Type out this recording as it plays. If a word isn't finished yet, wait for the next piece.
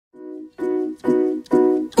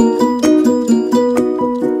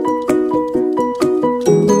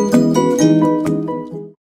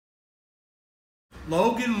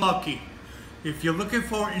If you're looking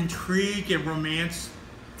for intrigue and romance,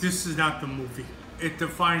 this is not the movie. It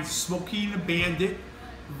defines Smokey and the Bandit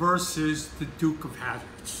versus the Duke of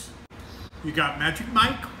Hazzards. You got Magic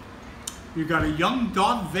Mike, you got a young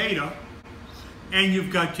Darth Vader, and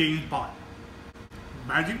you've got James Bond.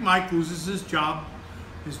 Magic Mike loses his job.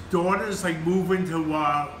 His daughter's like moving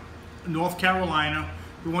to North Carolina.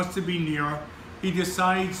 He wants to be near her. He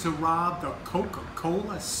decides to rob the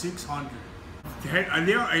Coca-Cola 600.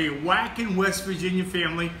 They're a whacking West Virginia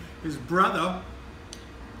family. His brother,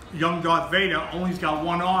 young Darth Vader, only's got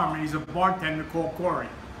one arm and he's a bartender called Corey.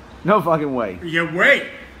 No fucking way. Yeah, wait.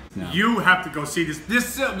 No. You have to go see this.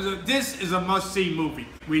 This is a must-see movie.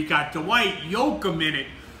 We got Dwight Yoakam in it,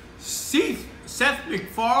 Seth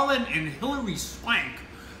MacFarlane, and Hilary Swank.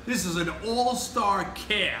 This is an all-star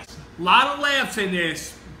cast. A lot of laughs in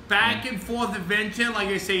this. Back and forth adventure. Like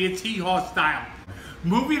I say, it's hee-haw style.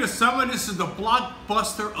 Movie of the summer. This is the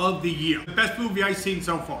blockbuster of the year. The best movie I've seen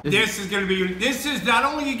so far. This is going to be. This is not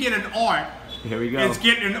only you get an art. Here we go. It's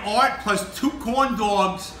getting an art plus 2 corn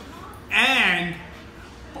dogs and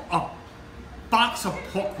a box of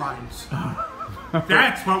pork rinds.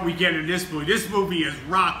 That's what we get in this movie. This movie is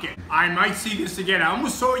rocking. I might see this again. I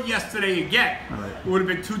almost saw it yesterday again. Right. It would have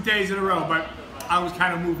been 2 days in a row, but I was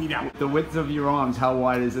kind of moving out. The width of your arms, how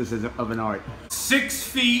wide is this of an art? 6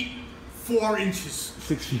 feet 4 inches.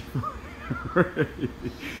 6 feet. And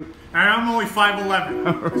I'm only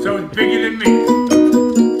 5'11", so it's bigger than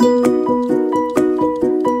me.